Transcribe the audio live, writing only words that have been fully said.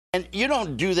And you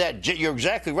don't do that. You're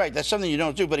exactly right. That's something you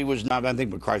don't do, but he was not. I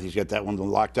think McCarthy's got that one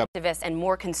locked up. And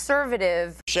more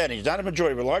conservative. He's not a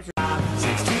majority, but large.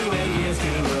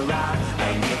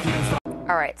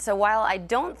 All right, so while I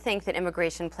don't think that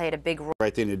immigration played a big role.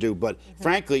 Right thing to do, but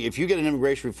frankly, if you get an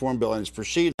immigration reform bill and it's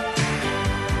perceived.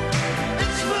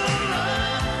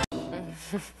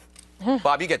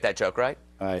 Bob, you get that joke, right?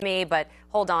 Me, but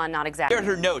hold on, not exactly. Shared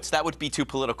her notes. That would be too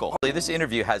political. This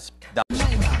interview has.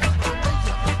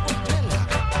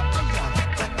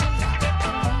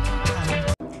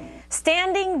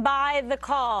 Standing by the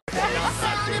call. It's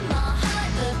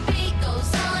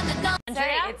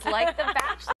like The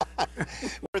Bachelor.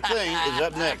 Thing is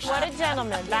up next. What a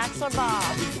gentleman, Bachelor Bob.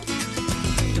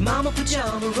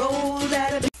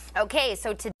 Okay,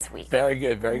 so to this week. Very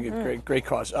good, very good, great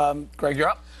cause. Greg, you're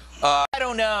up. I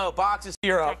don't know. Box is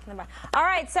here up. All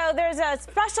right, so there's a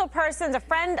special person, a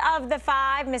friend of the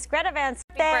five, Miss Greta Van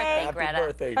Stay. Happy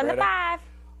birthday, From the five.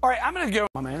 All right, I'm going to go,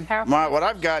 my man. What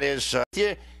I've got is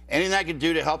anything I can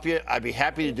do to help you, I'd be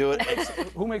happy to do it.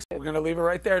 Who makes it? We're going to leave it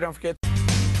right there. Don't forget.